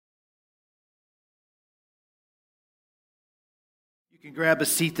You can grab a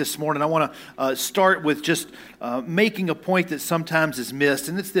seat this morning. I want to start with just making a point that sometimes is missed,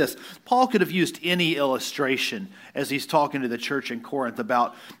 and it's this. Paul could have used any illustration as he's talking to the church in Corinth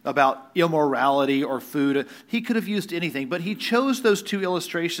about immorality or food. He could have used anything, but he chose those two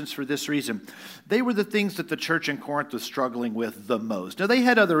illustrations for this reason. They were the things that the church in Corinth was struggling with the most. Now, they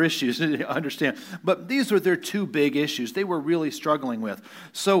had other issues, I understand, but these were their two big issues they were really struggling with.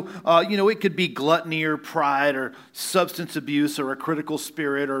 So, it could be gluttony or pride or substance abuse or a critical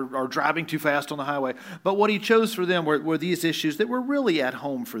spirit or driving too fast on the highway. But what he chose for them were these issues that were really at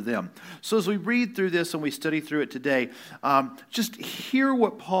home for them. So as we read through this and we study through it today, just hear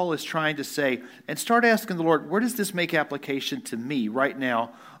what Paul is trying to say and start asking the Lord, where does this make application to me right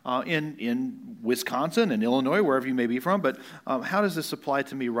now in Wisconsin and Illinois, wherever you may be from, but how does this apply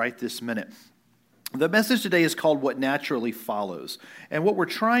to me right this minute? The message today is called What Naturally Follows. And what we're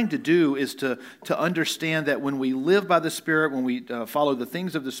trying to do is to understand that when we live by the Spirit, when we follow the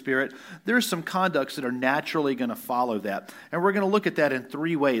things of the Spirit, there's some conducts that are naturally going to follow that. And we're going to look at that in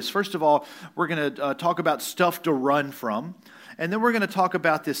three ways. First of all, we're going to talk about stuff to run from. And then we're going to talk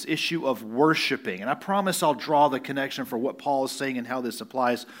about this issue of worshiping. And I promise I'll draw the connection for what Paul is saying and how this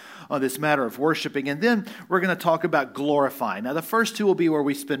applies on this matter of worshiping. And then we're going to talk about glorifying. Now, the first two will be where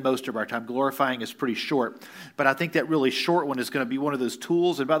we spend most of our time. Glorifying is pretty short, but I think that really short one is going to be one of those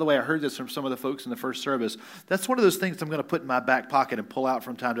tools. And by the way, I heard this from some of the folks in the first service. That's one of those things I'm going to put in my back pocket and pull out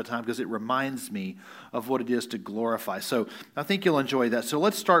from time to time because it reminds me of what it is to glorify. So I think you'll enjoy that. So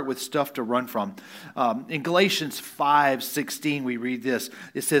let's start with stuff to run from. In Galatians 5:16, we read this.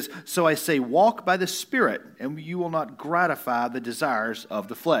 It says, "So I say, walk by the Spirit, and you will not gratify the desires of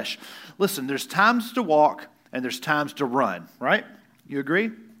the flesh." Listen, there's times to walk, and there's times to run, right? You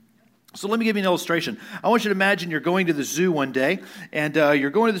agree? So let me give you an illustration. I want you to imagine you're going to the zoo one day, and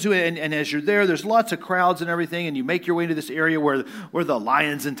you're going to the zoo, and as you're there, there's lots of crowds and everything, and you make your way into this area where the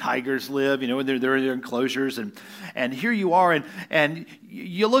lions and tigers live, and they're in their enclosures, and here you are, and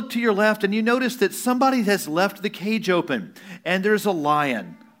you look to your left, and you notice that somebody has left the cage open, and there's a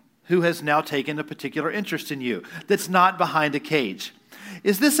lion who has now taken a particular interest in you that's not behind a cage.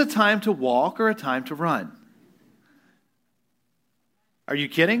 Is this a time to walk or a time to run? Are you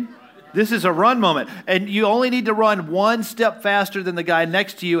kidding? This is a run moment, and you only need to run one step faster than the guy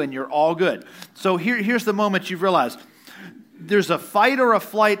next to you, and you're all good. So here's the moment you've realized. There's a fight or a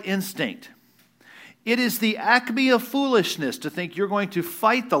flight instinct. It is the acme of foolishness to think you're going to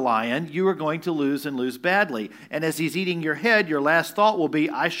fight the lion. You are going to lose and lose badly. And as he's eating your head, your last thought will be,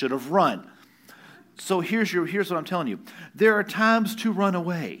 I should have run. So here's what I'm telling you. There are times to run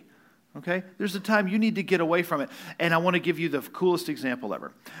away. Okay? There's a time you need to get away from it. And I want to give you the coolest example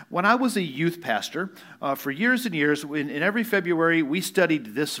ever. When I was a youth pastor, for years and years, in every February, we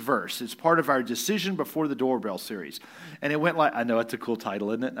studied this verse. It's part of our Decision Before the Doorbell series. And it went like, I know it's a cool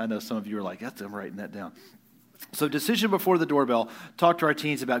title, isn't it? I know some of you are like, I'm writing that down. So Decision Before the Doorbell, talk to our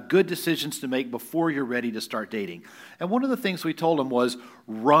teens about good decisions to make before you're ready to start dating. And one of the things we told them was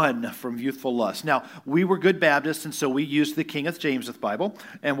run from youthful lust. Now, we were good Baptists, and so we used the King James Bible,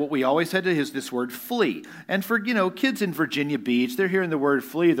 and what we always had to is this word flee. And for, kids in Virginia Beach, they're hearing the word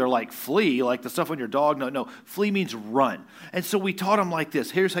flee, they're like, flee, like the stuff on your dog? No, flee means run. And so we taught them like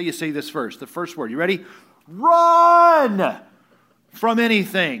this. Here's how you say this verse, the first word. You ready? Run from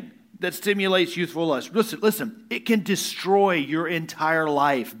anything that stimulates youthful lust. Listen, it can destroy your entire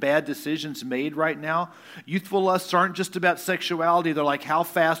life. Bad decisions made right now. Youthful lusts aren't just about sexuality. They're like, how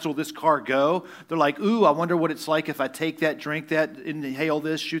fast will this car go? They're like, ooh, I wonder what it's like if I take that, drink that, inhale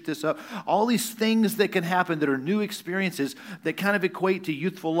this, shoot this up. All these things that can happen that are new experiences that kind of equate to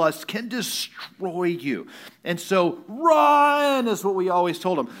youthful lust can destroy you. And so run is what we always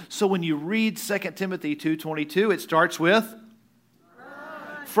told them. So when you read 2 Timothy 2:22, it starts with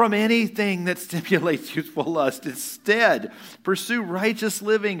from anything that stimulates youthful lust. Instead, pursue righteous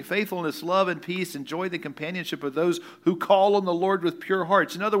living, faithfulness, love, and peace. Enjoy the companionship of those who call on the Lord with pure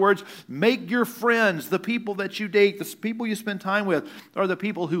hearts. In other words, make your friends, the people that you date, the people you spend time with, are the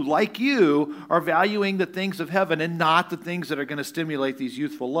people who, like you, are valuing the things of heaven and not the things that are going to stimulate these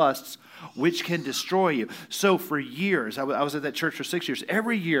youthful lusts, which can destroy you. So for years, I was at that church for 6 years.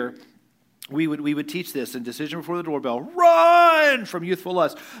 Every year, we would teach this in Decision Before the Doorbell, run from youthful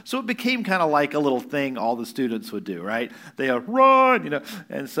lust. So it became kind of like a little thing all the students would do, right? They would run,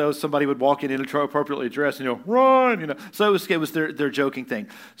 and so somebody would walk in inappropriately dressed, run, So it was their joking thing.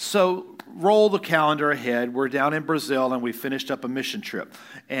 So roll the calendar ahead. We're down in Brazil, and we finished up a mission trip.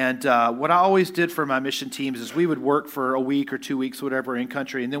 And what I always did for my mission teams is we would work for a week or 2 weeks, whatever, in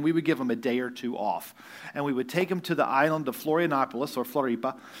country, and then we would give them a day or two off. And we would take them to the island of Florianopolis, or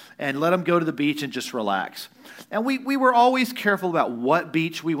Floripa, and let them go to the beach and just relax. And we were always careful about what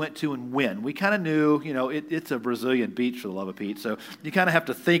beach we went to and when. We kind of knew, it's a Brazilian beach, for the love of Pete, so you kind of have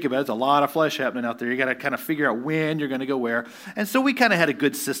to think about it. There's a lot of flesh happening out there. You got to kind of figure out when you're going to go where. And so we kind of had a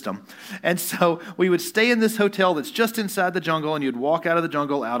good system. And so we would stay in this hotel that's just inside the jungle, and you'd walk out of the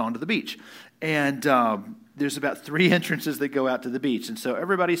jungle out onto the beach. And there's about 3 entrances that go out to the beach. And so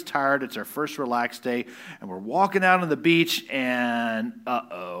everybody's tired. It's our first relaxed day. And we're walking out on the beach, and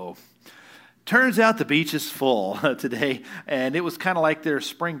turns out the beach is full today. And it was kind of like their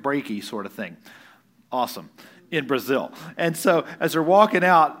spring breaky sort of thing. Awesome. In Brazil. And so as they're walking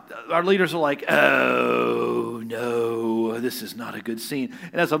out, our leaders are like, oh, no, this is not a good scene.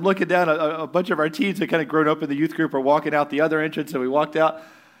 And as I'm looking down, a bunch of our teens that kind of grown up in the youth group are walking out the other entrance, and we walked out.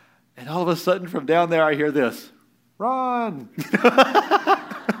 And all of a sudden, from down there, I hear this, run.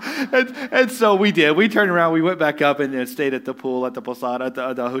 and so we did. We turned around. We went back up and stayed at the pool, at the Posada,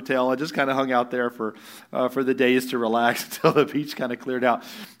 at the hotel, and just kind of hung out there for the days to relax until the beach kind of cleared out.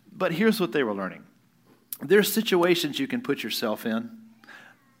 But here's what they were learning. There's situations you can put yourself in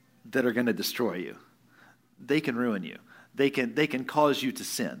that are going to destroy you. They can ruin you. They can cause you to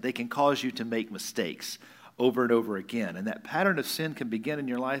sin. They can cause you to make mistakes over and over again. And that pattern of sin can begin in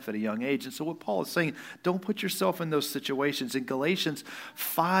your life at a young age. And so what Paul is saying, don't put yourself in those situations. In Galatians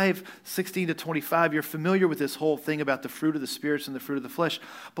 5:16-25, you're familiar with this whole thing about the fruit of the spirits and the fruit of the flesh.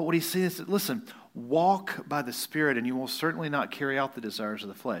 But what he's saying is, listen, walk by the Spirit and you will certainly not carry out the desires of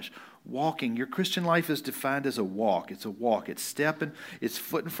the flesh. Walking, your Christian life is defined as a walk. It's a walk. It's stepping, it's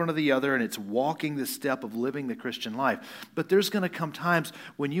foot in front of the other, and it's walking the step of living the Christian life. But there's going to come times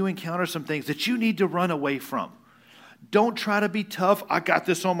when you encounter some things that you need to run away from. Don't try to be tough. I got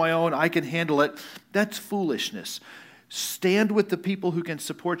this on my own. I can handle it. That's foolishness. Stand with the people who can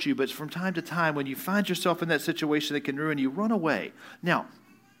support you, but from time to time, when you find yourself in that situation that can ruin you, run away. Now,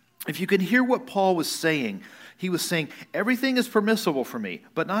 if you can hear what Paul was saying, he was saying, everything is permissible for me,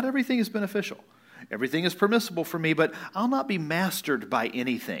 but not everything is beneficial. Everything is permissible for me, but I'll not be mastered by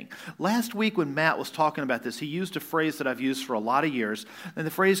anything. Last week when Matt was talking about this, he used a phrase that I've used for a lot of years, and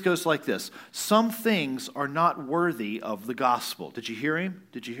the phrase goes like this: some things are not worthy of the gospel. Did you hear him?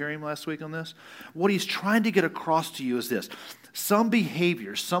 Did you hear him last week on this? What he's trying to get across to you is this: some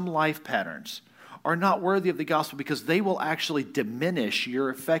behaviors, some life patterns are not worthy of the gospel because they will actually diminish your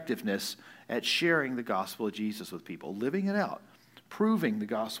effectiveness at sharing the gospel of Jesus with people, living it out, proving the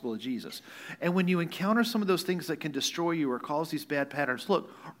gospel of Jesus. And when you encounter some of those things that can destroy you or cause these bad patterns,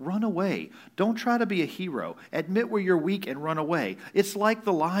 look, run away. Don't try to be a hero. Admit where you're weak and run away. It's like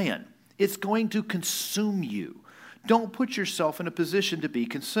the lion. It's going to consume you. Don't put yourself in a position to be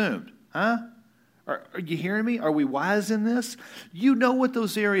consumed. Huh? Are you hearing me? Are we wise in this? You know what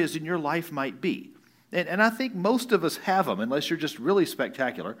those areas in your life might be. And I think most of us have them, unless you're just really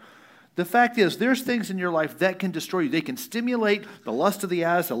spectacular. The fact is, there's things in your life that can destroy you. They can stimulate the lust of the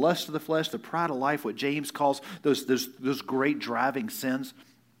eyes, the lust of the flesh, the pride of life, what James calls those great driving sins.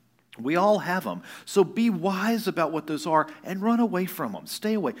 We all have them. So be wise about what those are and run away from them.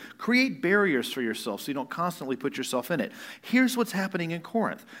 Stay away. Create barriers for yourself so you don't constantly put yourself in it. Here's what's happening in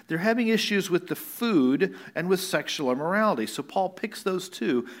Corinth. They're having issues with the food and with sexual immorality. So Paul picks those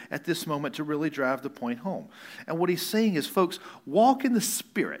two at this moment to really drive the point home. And what he's saying is, folks, walk in the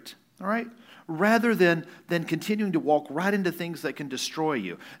Spirit. All right? Rather than continuing to walk right into things that can destroy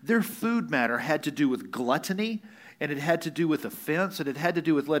you. Their food matter had to do with gluttony, and it had to do with offense, and it had to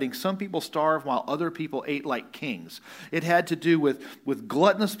do with letting some people starve while other people ate like kings. It had to do with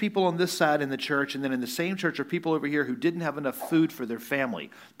gluttonous people on this side in the church, and then in the same church are people over here who didn't have enough food for their family.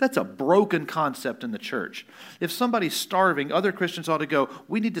 That's a broken concept in the church. If somebody's starving, other Christians ought to go,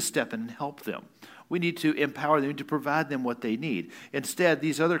 we need to step in and help them. We need to empower them, to provide them what they need. Instead,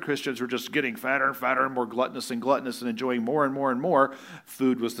 these other Christians were just getting fatter and fatter and more gluttonous and enjoying more and more and more.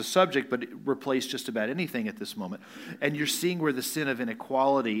 Food was the subject, but it replaced just about anything at this moment. And you're seeing where the sin of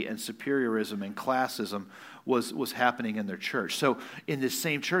inequality and superiorism and classism was happening in their church. So in this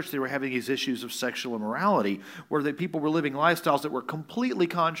same church, they were having these issues of sexual immorality where the people were living lifestyles that were completely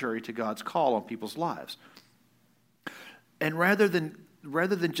contrary to God's call on people's lives. And rather than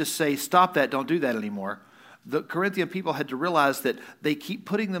just say, stop that, don't do that anymore, the Corinthian people had to realize that they keep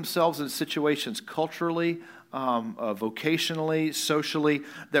putting themselves in situations culturally, vocationally, socially,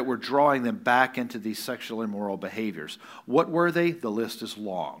 that were drawing them back into these sexual immoral behaviors. What were they? The list is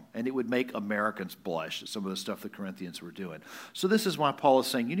long, and it would make Americans blush at some of the stuff the Corinthians were doing. So this is why Paul is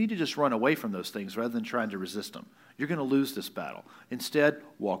saying you need to just run away from those things rather than trying to resist them. You're going to lose this battle. Instead,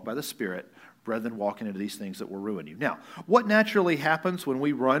 walk by the Spirit, rather than walking into these things that will ruin you. Now, what naturally happens when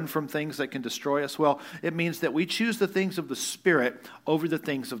we run from things that can destroy us? Well, it means that we choose the things of the Spirit over the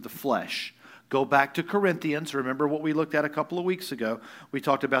things of the flesh. Go back to Corinthians. Remember what we looked at a couple of weeks ago. We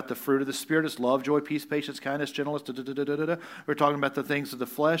talked about the fruit of the Spirit is love, joy, peace, patience, kindness, gentleness. We're talking about the things of the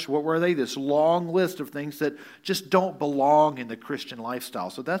flesh. What were they? This long list of things that just don't belong in the Christian lifestyle.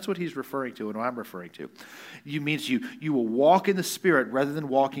 So that's what he's referring to and what I'm referring to. It means you will walk in the Spirit rather than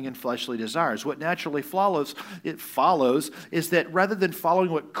walking in fleshly desires. What naturally follows is that rather than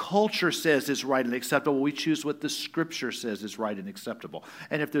following what culture says is right and acceptable, we choose what the Scripture says is right and acceptable.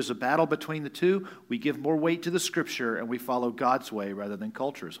 And if there's a battle between the two, we give more weight to the Scripture and we follow God's way rather than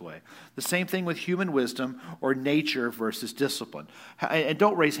culture's way. The same thing with human wisdom or nature versus discipline. And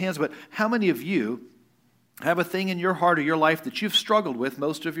don't raise hands, but how many of you have a thing in your heart or your life that you've struggled with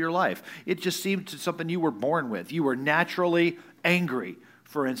most of your life? It just seemed to something you were born with. You were naturally angry,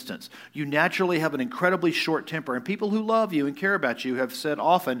 for instance. You naturally have an incredibly short temper. And people who love you and care about you have said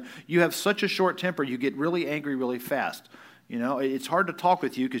often, you have such a short temper, you get really angry really fast. You know, it's hard to talk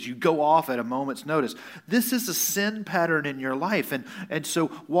with you because you go off at a moment's notice. This is a sin pattern in your life. And so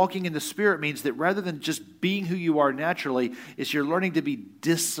walking in the Spirit means that rather than just being who you are naturally, is you're learning to be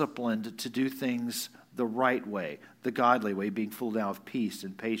disciplined to do things the right way, the godly way, being full now of peace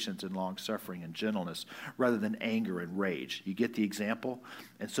and patience and long-suffering and gentleness rather than anger and rage. You get the example?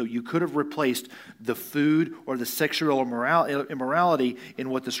 And so you could have replaced the food or the sexual immorality in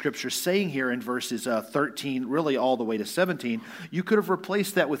what the Scripture's saying here in verses 13, really all the way to 17. You could have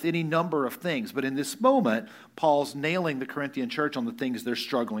replaced that with any number of things. But in this moment, Paul's nailing the Corinthian church on the things they're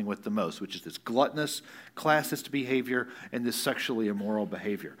struggling with the most, which is this gluttonous, classist behavior and this sexually immoral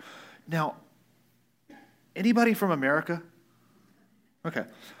behavior. Now, anybody from America? Okay.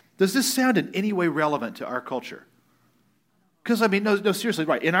 Does this sound in any way relevant to our culture? Because, I mean, no, seriously,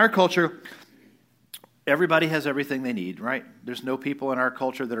 right. In our culture, everybody has everything they need, right? There's no people in our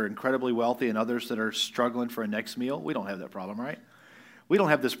culture that are incredibly wealthy and others that are struggling for a next meal. We don't have that problem, right? We don't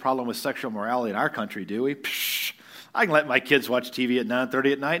have this problem with sexual morality in our country, do we? Psh, I can let my kids watch TV at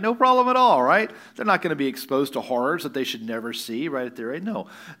 9:30 at night, no problem at all, right? They're not going to be exposed to horrors that they should never see right at their age. No,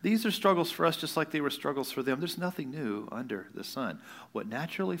 these are struggles for us just like they were struggles for them. There's nothing new under the sun. What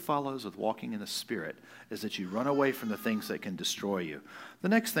naturally follows with walking in the Spirit is that you run away from the things that can destroy you. The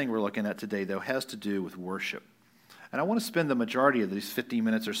next thing we're looking at today, though, has to do with worship. And I want to spend the majority of these 15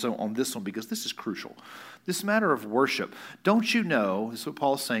 minutes or so on this one because this is crucial. This matter of worship. Don't you know, this is what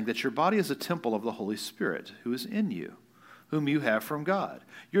Paul is saying, that your body is a temple of the Holy Spirit who is in you, whom you have from God.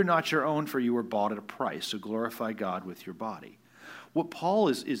 You're not your own, for you were bought at a price, so glorify God with your body. What Paul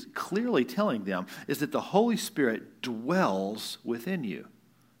is clearly telling them is that the Holy Spirit dwells within you.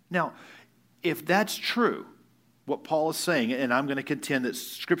 Now, if that's true, what Paul is saying, and I'm going to contend that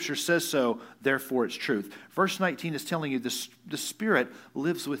Scripture says so, therefore it's truth. Verse 19 is telling you the Spirit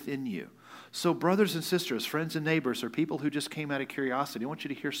lives within you. So brothers and sisters, friends and neighbors, or people who just came out of curiosity, I want you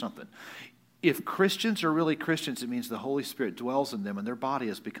to hear something. If Christians are really Christians, it means the Holy Spirit dwells in them and their body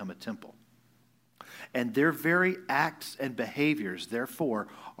has become a temple. And their very acts and behaviors, therefore,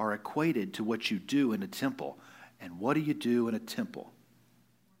 are equated to what you do in a temple. And what do you do in a temple?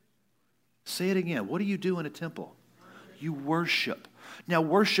 Say it again. What do you do in a temple? You worship. Now,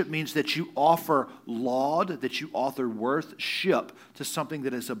 worship means that you offer laud, that you offer worship to something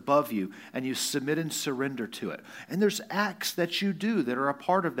that is above you, and you submit and surrender to it. And there's acts that you do that are a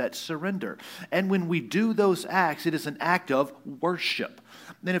part of that surrender. And when we do those acts, it is an act of worship.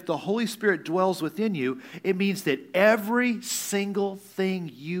 And if the Holy Spirit dwells within you, it means that every single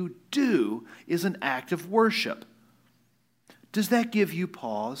thing you do is an act of worship. Does that give you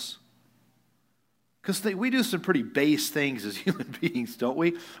pause? Because we do some pretty base things as human beings, don't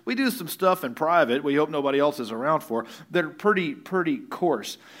we? We do some stuff in private we hope nobody else is around for that are pretty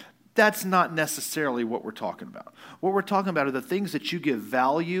coarse. That's not necessarily what we're talking about. What we're talking about are the things that you give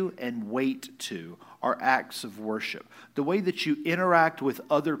value and weight to are acts of worship. The way that you interact with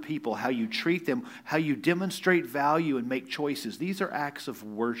other people, how you treat them, how you demonstrate value and make choices, these are acts of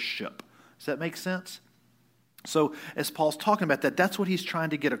worship. Does that make sense? So as Paul's talking about that, that's what he's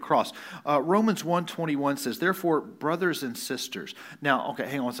trying to get across. Romans 1:21 says, therefore, brothers and sisters. Now, okay,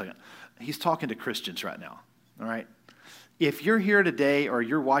 hang on one second. He's talking to Christians right now, all right? If you're here today or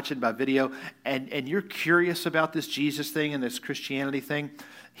you're watching by video and you're curious about this Jesus thing and this Christianity thing,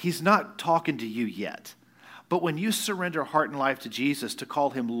 he's not talking to you yet. But when you surrender heart and life to Jesus to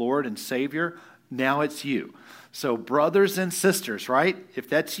call him Lord and Savior, now it's you. So brothers and sisters, right? If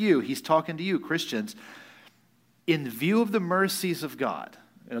that's you, he's talking to you, Christians. In view of the mercies of God,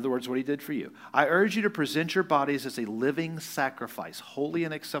 in other words, what he did for you, I urge you to present your bodies as a living sacrifice, holy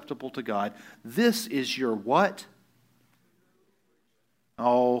and acceptable to God. This is your what?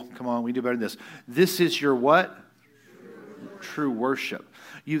 Oh, come on, we do better than this. This is your what? True worship.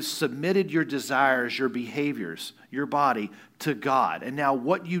 You've submitted your desires, your behaviors, your body to God. And now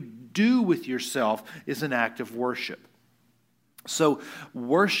what you do with yourself is an act of worship. So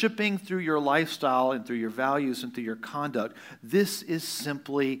worshiping through your lifestyle and through your values and through your conduct, this is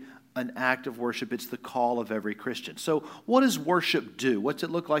simply an act of worship. It's the call of every Christian. So what does worship do? What's it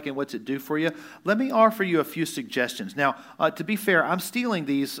look like and what's it do for you? Let me offer you a few suggestions. Now, to be fair, I'm stealing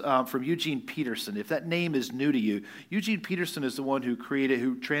these from Eugene Peterson. If that name is new to you, Eugene Peterson is the one who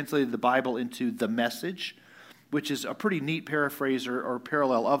translated the Bible into The Message, which is a pretty neat paraphrase or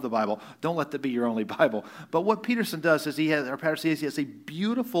parallel of the Bible. Don't let that be your only Bible. But what Peterson does is he has a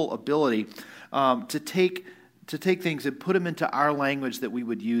beautiful ability to take things and put them into our language that we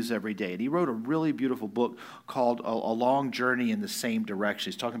would use every day. And he wrote a really beautiful book called A Long Journey in the Same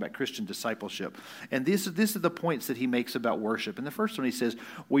Direction. He's talking about Christian discipleship. And these are the points that he makes about worship. And the first one, he says,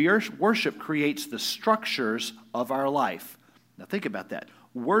 worship creates the structures of our life. Now think about that.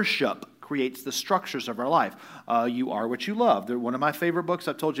 Worship creates the structures of our life. You Are What You Love. One of my favorite books,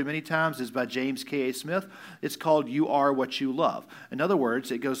 I've told you many times, is by James K.A. Smith. It's called You Are What You Love. In other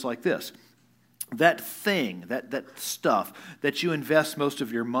words, it goes like this. That thing, that stuff that you invest most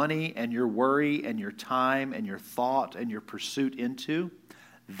of your money and your worry and your time and your thought and your pursuit into,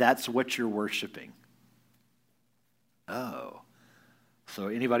 that's what you're worshiping. Oh. So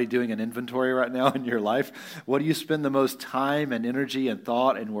anybody doing an inventory right now in your life? What do you spend the most time and energy and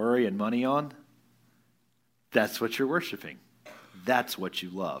thought and worry and money on? That's what you're worshiping. That's what you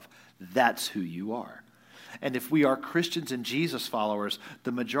love. That's who you are. And if we are Christians and Jesus followers,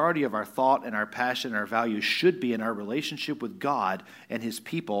 the majority of our thought and our passion and our values should be in our relationship with God and His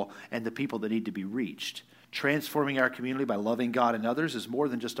people and the people that need to be reached. Transforming our community by loving God and others is more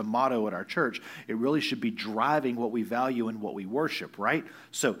than just a motto at our church. It really should be driving what we value and what we worship, right?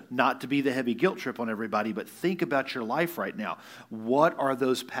 So not to be the heavy guilt trip on everybody, but think about your life right now. What are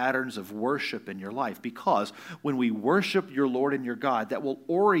those patterns of worship in your life? Because when we worship your Lord and your God, that will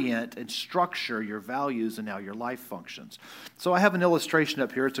orient and structure your values and how your life functions. So I have an illustration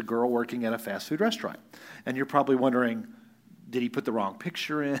up here. It's a girl working at a fast food restaurant. And you're probably wondering, did he put the wrong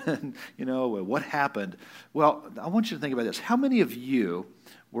picture in? What happened? Well, I want you to think about this. How many of you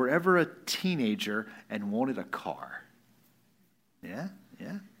were ever a teenager and wanted a car? Yeah.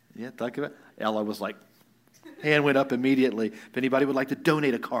 Think about it. Ella was like, hand went up immediately. If anybody would like to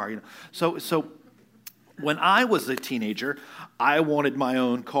donate a car, So when I was a teenager, I wanted my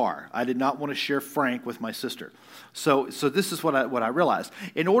own car. I did not want to share Frank with my sister. So this is what I realized.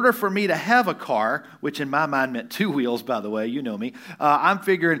 In order for me to have a car, which in my mind meant two wheels, by the way, you know me, I'm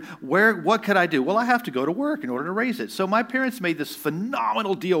figuring, what could I do? Well, I have to go to work in order to raise it. So my parents made this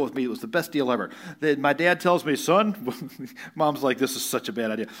phenomenal deal with me. It was the best deal ever. My dad tells me, son, Mom's like, this is such a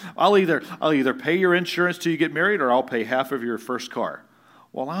bad idea. I'll either pay your insurance till you get married or I'll pay half of your first car.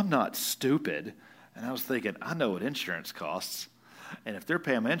 Well, I'm not stupid. And I was thinking, I know what insurance costs. And if they're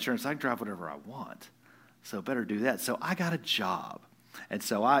paying my insurance, I can drive whatever I want. So better do that. So I got a job. And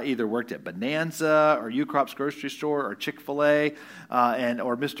so I either worked at Bonanza or Ukrop's grocery store or Chick-fil-A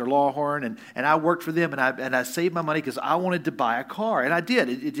or Mr. Lawhorn. And I worked for them, and I saved my money because I wanted to buy a car. And I did.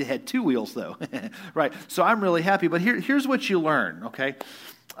 It had two wheels, though. Right? So I'm really happy. But here's what you learn, okay?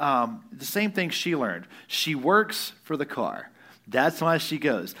 The same thing she learned. She works for the car. That's why she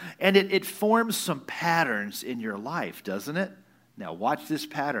goes. And it forms some patterns in your life, doesn't it? Now watch this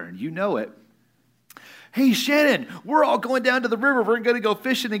pattern. You know it. Hey, Shannon, we're all going down to the river. We're going to go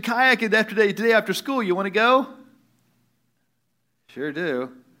fishing and kayaking today after school. You want to go? Sure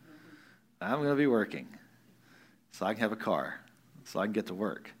do. I'm going to be working so I can have a car, so I can get to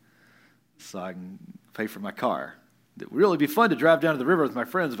work, so I can pay for my car. It would really be fun to drive down to the river with my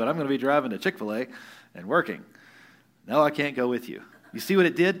friends, but I'm going to be driving to Chick-fil-A and working. No, I can't go with you. You see what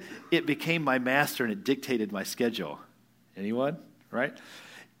it did? It became my master and it dictated my schedule. Anyone? Right?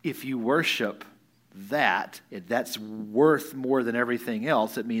 If you worship that's worth more than everything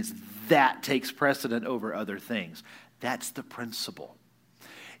else, it means that takes precedent over other things. That's the principle.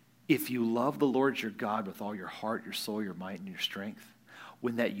 If you love the Lord your God with all your heart, your soul, your might, and your strength,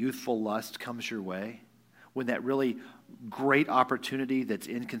 when that youthful lust comes your way, when that really great opportunity that's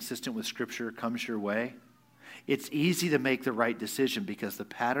inconsistent with Scripture comes your way, it's easy to make the right decision because the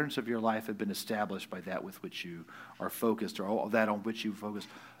patterns of your life have been established by that with which you are focused, or all that on which you focus,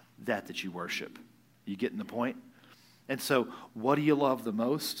 that you worship. You getting the point? And so what do you love the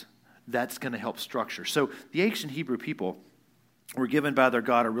most? That's going to help structure. So the ancient Hebrew people, were given by their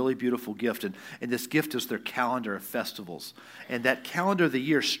God a really beautiful gift, and this gift is their calendar of festivals. And that calendar of the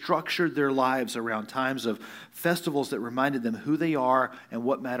year structured their lives around times of festivals that reminded them who they are and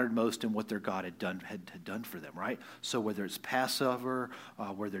what mattered most and what their God had done for them, right? So whether it's Passover,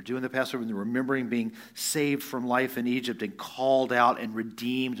 where they're doing the Passover and they're remembering being saved from life in Egypt and called out and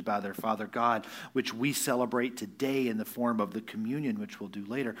redeemed by their Father God, which we celebrate today in the form of the communion, which we'll do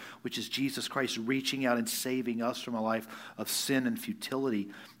later, which is Jesus Christ reaching out and saving us from a life of sin and futility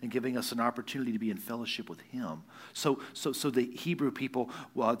and giving us an opportunity to be in fellowship with him. So the Hebrew people,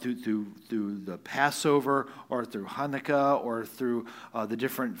 through the Passover or through Hanukkah or through the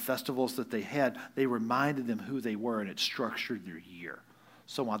different festivals that they had, they reminded them who they were, and it structured their year.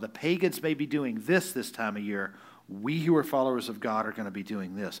 So while the pagans may be doing this time of year, we who are followers of God are going to be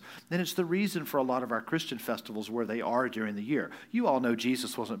doing this. And it's the reason for a lot of our Christian festivals where they are during the year. You all know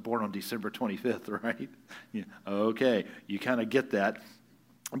Jesus wasn't born on December 25th, right? Yeah. Okay, you kind of get that.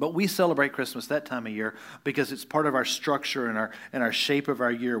 But we celebrate Christmas that time of year because it's part of our structure and our shape of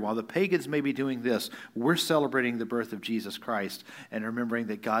our year. While the pagans may be doing this, we're celebrating the birth of Jesus Christ and remembering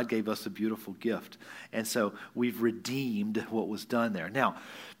that God gave us a beautiful gift. And so we've redeemed what was done there. Now,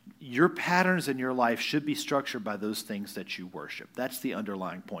 your patterns in your life should be structured by those things that you worship. That's the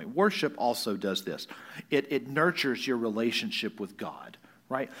underlying point. Worship also does this. It nurtures your relationship with God,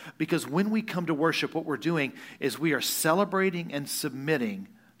 right? Because when we come to worship, what we're doing is we are celebrating and submitting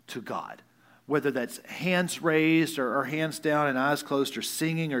to God. Whether that's hands raised or hands down and eyes closed or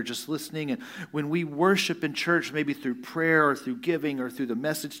singing or just listening. And when we worship in church, maybe through prayer or through giving or through the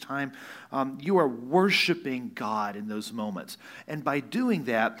message time, you are worshiping God in those moments. And by doing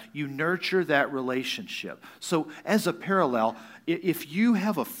that, you nurture that relationship. So as a parallel, if you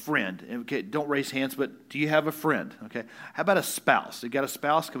have a friend, okay, don't raise hands, but do you have a friend? Okay, how about a spouse? You got a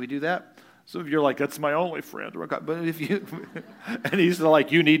spouse? Can we do that? So if you're like, that's my only friend. But if you, and he's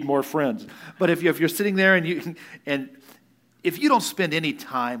like, you need more friends. But if you're sitting there and if you don't spend any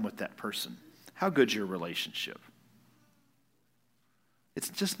time with that person, how good's your relationship? It's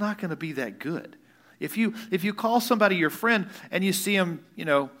just not going to be that good. If you call somebody your friend and you see them,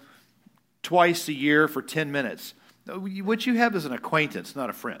 twice a year for 10 minutes, what you have is an acquaintance, not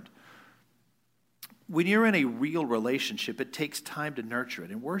a friend. When you're in a real relationship, it takes time to nurture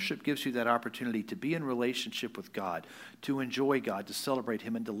it. And worship gives you that opportunity to be in relationship with God, to enjoy God, to celebrate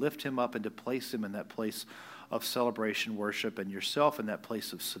him, and to lift him up and to place him in that place of celebration, worship, and yourself in that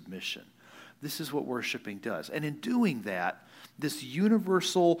place of submission. This is what worshiping does. And in doing that, this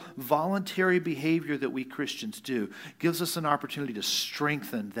universal voluntary behavior that we Christians do gives us an opportunity to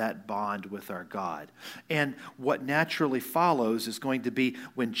strengthen that bond with our God. And what naturally follows is going to be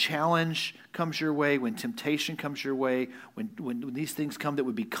when challenge comes your way, when temptation comes your way, when these things come that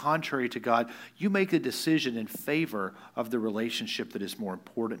would be contrary to God, you make a decision in favor of the relationship that is more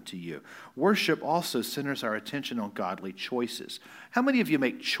important to you. Worship also centers our attention on godly choices. How many of you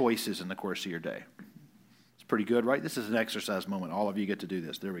make choices in the course of your day? Pretty good, right? This is an exercise moment. All of you get to do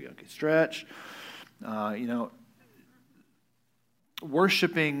this. There we go. Okay, stretch.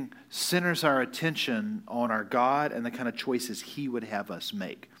 Worshiping centers our attention on our God and the kind of choices he would have us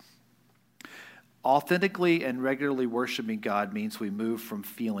make. Authentically and regularly worshiping God means we move from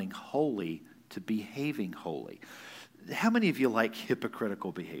feeling holy to behaving holy. How many of you like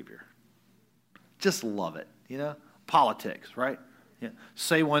hypocritical behavior? Just love it, Politics, right? Yeah.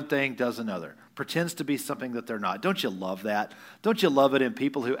 Say one thing, does another. Pretends to be something that they're not. Don't you love that? Don't you love it in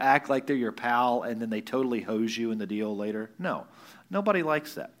people who act like they're your pal and then they totally hose you in the deal later? No, nobody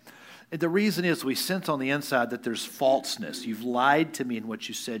likes that. And the reason is we sense on the inside that there's falseness. You've lied to me in what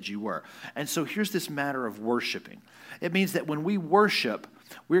you said you were. And so here's this matter of worshiping. It means that when we worship,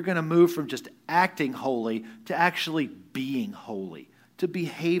 we're going to move from just acting holy to actually being holy, to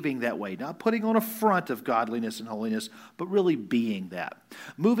behaving that way, not putting on a front of godliness and holiness, but really being that.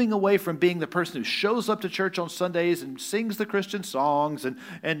 Moving away from being the person who shows up to church on Sundays and sings the Christian songs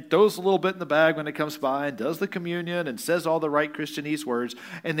and throws a little bit in the bag when it comes by and does the communion and says all the right Christianese words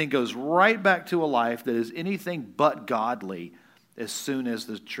and then goes right back to a life that is anything but godly as soon as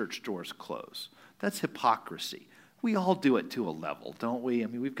the church doors close. That's hypocrisy. We all do it to a level, don't we? I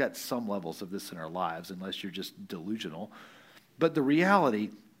mean, we've got some levels of this in our lives, unless you're just delusional. But the reality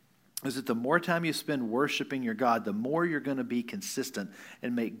is that the more time you spend worshiping your God, the more you're going to be consistent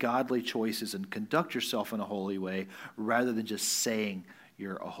and make godly choices and conduct yourself in a holy way rather than just saying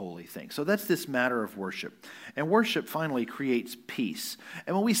you're a holy thing. So that's this matter of worship. And worship finally creates peace.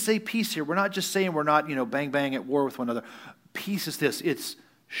 And when we say peace here, we're not just saying we're not, bang, bang at war with one another. Peace is this. It's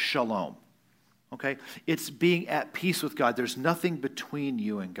shalom. Okay? It's being at peace with God. There's nothing between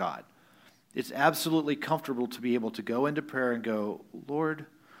you and God. It's absolutely comfortable to be able to go into prayer and go, Lord,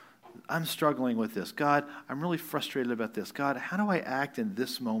 I'm struggling with this. God, I'm really frustrated about this. God, how do I act in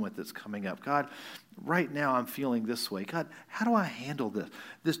this moment that's coming up? God, right now I'm feeling this way. God, how do I handle this?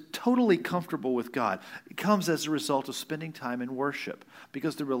 This totally comfortable with God. It comes as a result of spending time in worship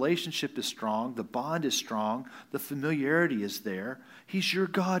because the relationship is strong, the bond is strong, the familiarity is there. He's your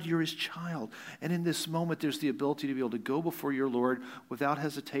God, you're his child. And in this moment, there's the ability to be able to go before your Lord without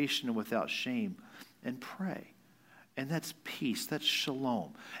hesitation and without shame and pray. And that's peace, that's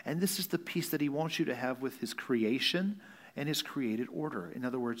shalom. And this is the peace that he wants you to have with his creation and his created order. In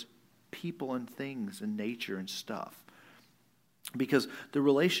other words, people and things and nature and stuff. Because the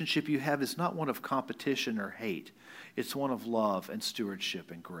relationship you have is not one of competition or hate. It's one of love and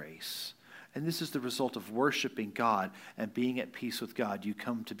stewardship and grace. And this is the result of worshiping God and being at peace with God. You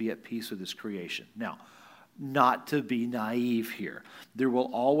come to be at peace with his creation. Now, not to be naive here. There will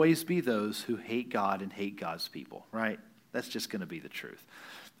always be those who hate God and hate God's people, right? That's just going to be the truth.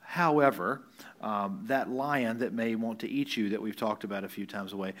 However, that lion that may want to eat you that we've talked about a few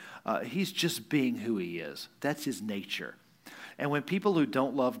times away, he's just being who he is. That's his nature. And when people who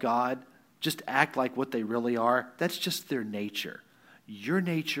don't love God just act like what they really are, that's just their nature. Your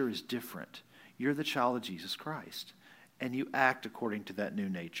nature is different. You're the child of Jesus Christ. And you act according to that new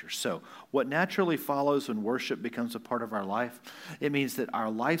nature. So what naturally follows when worship becomes a part of our life, it means that our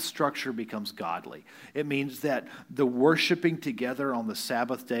life structure becomes godly. It means that the worshiping together on the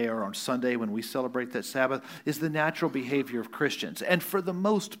Sabbath day or on Sunday when we celebrate that Sabbath is the natural behavior of Christians. And for the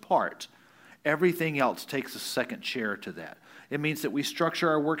most part, everything else takes a second chair to that. It means that we structure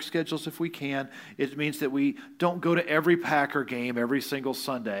our work schedules if we can. It means that we don't go to every Packer game every single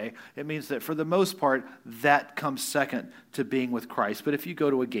Sunday. It means that for the most part, that comes second to being with Christ. But if you go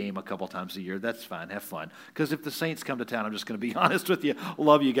to a game a couple times a year, that's fine. Have fun. Because if the Saints come to town, I'm just going to be honest with you.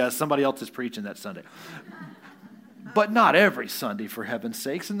 Love you guys. Somebody else is preaching that Sunday. But not every Sunday, for heaven's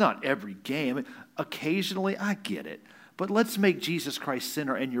sakes, and not every game. Occasionally, I get it. But let's make Jesus Christ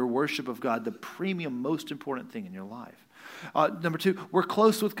center and your worship of God the premium, most important thing in your life. Number two, we're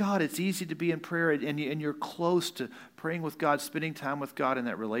close with God. It's easy to be in prayer, and you're close to praying with God, spending time with God in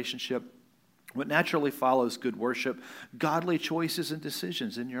that relationship. What naturally follows good worship, godly choices and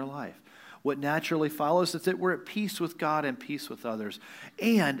decisions in your life. What naturally follows is that we're at peace with God and peace with others,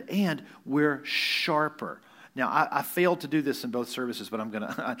 and we're sharper. Now, I failed to do this in both services, but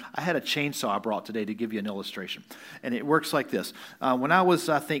I had a chainsaw I brought today to give you an illustration. And it works like this. When I was,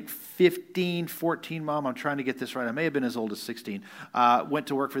 I think, 15, 14, Mom, I'm trying to get this right. I may have been as old as 16. Went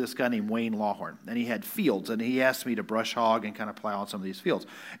to work for this guy named Wayne Lawhorn. And he had fields, and he asked me to brush hog and kind of plow on some of these fields.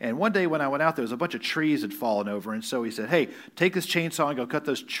 And one day when I went out, there was a bunch of trees had fallen over. And so he said, hey, take this chainsaw and go cut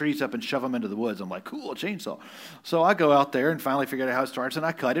those trees up and shove them into the woods. I'm like, cool, a chainsaw. So I go out there and finally figure out how it starts, and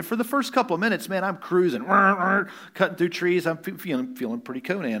I cut it. For the first couple of minutes, man, I'm cruising. Cutting through trees. I'm feeling pretty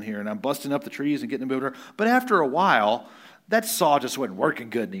Conan here, and I'm busting up the trees and getting them over. But after a while, that saw just wasn't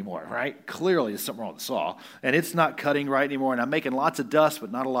working good anymore, right? Clearly, there's something wrong with the saw, and it's not cutting right anymore, and I'm making lots of dust,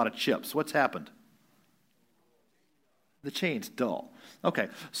 but not a lot of chips. What's happened? The chain's dull. Okay,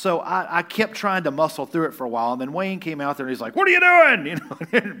 so I kept trying to muscle through it for a while, and then Wayne came out there, and he's like, what are you doing? You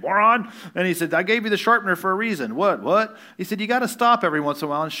know, moron. And he said, I gave you the sharpener for a reason. What? He said, you got to stop every once in a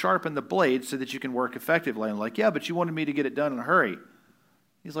while and sharpen the blade so that you can work effectively. I'm like, yeah, but you wanted me to get it done in a hurry.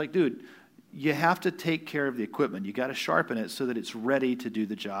 He's like, dude, you have to take care of the equipment. You got to sharpen it so that it's ready to do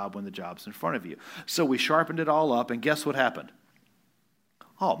the job when the job's in front of you. So we sharpened it all up, and guess what happened?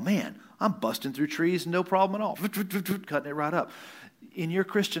 Oh, man, I'm busting through trees, no problem at all. Cutting it right up. In your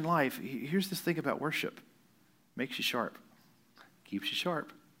Christian life, here's this thing about worship. Makes you sharp. Keeps you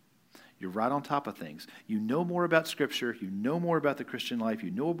sharp. You're right on top of things. You know more about Scripture. You know more about the Christian life. You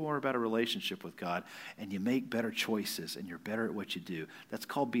know more about a relationship with God. And you make better choices, and you're better at what you do. That's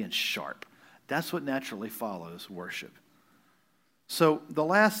called being sharp. That's what naturally follows worship. So the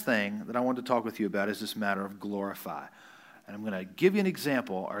last thing that I want to talk with you about is this matter of glorify. And I'm going to give you an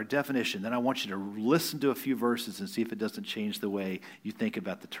example or a definition. Then I want you to listen to a few verses and see if it doesn't change the way you think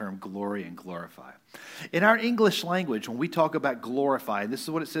about the term glory and glorify. In our English language, when we talk about glorify, and this is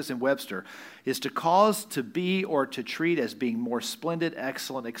what it says in Webster, is to cause to be or to treat as being more splendid,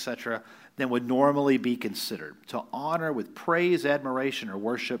 excellent, etc., than would normally be considered. To honor with praise, admiration, or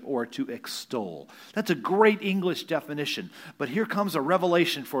worship, or to extol. That's a great English definition. But here comes a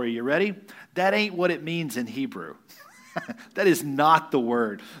revelation for you. You ready? That ain't what it means in Hebrew. That is not the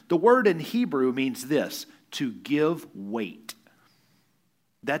word. The word in Hebrew means this, to give weight.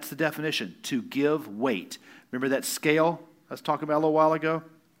 That's the definition, to give weight. Remember that scale I was talking about a little while ago?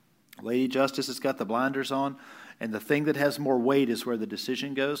 Lady Justice has got the blinders on, And the thing that has more weight is where the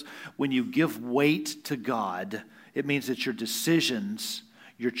decision goes. When you give weight to God, it means that your decisions,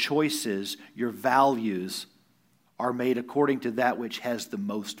 your choices, your values are made according to that which has the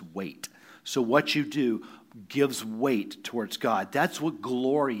most weight. So what you do gives weight towards God. That's what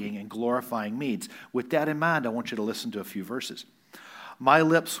glorying and glorifying means. With that in mind, I want you to listen to a few verses. My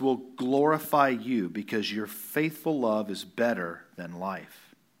lips will glorify you because your faithful love is better than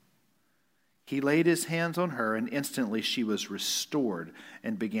life. He laid his hands on her, and instantly she was restored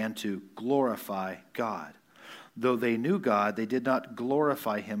and began to glorify God. Though they knew God, they did not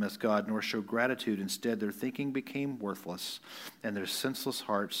glorify him as God nor show gratitude. Instead, their thinking became worthless, and their senseless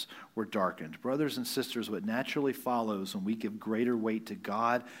hearts were darkened. Brothers and sisters, what naturally follows when we give greater weight to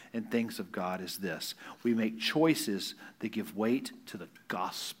God and things of God is this. We make choices that give weight to the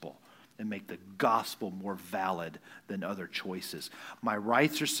gospel and make the gospel more valid than other choices. My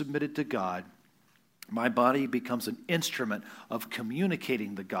rights are submitted to God. My body becomes an instrument of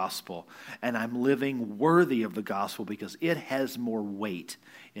communicating the gospel, and I'm living worthy of the gospel because it has more weight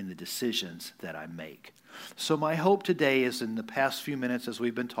in the decisions that I make. So my hope today is in the past few minutes as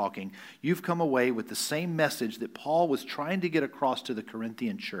we've been talking, you've come away with the same message that Paul was trying to get across to the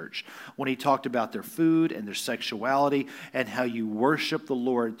Corinthian church when he talked about their food and their sexuality and how you worship the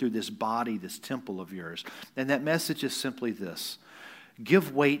Lord through this body, this temple of yours. And that message is simply this.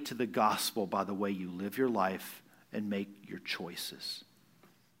 Give weight to the gospel by the way you live your life and make your choices.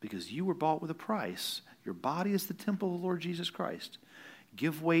 Because you were bought with a price. Your body is the temple of the Lord Jesus Christ.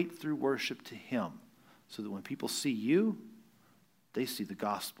 Give weight through worship to him so that when people see you, they see the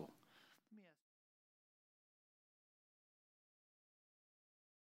gospel.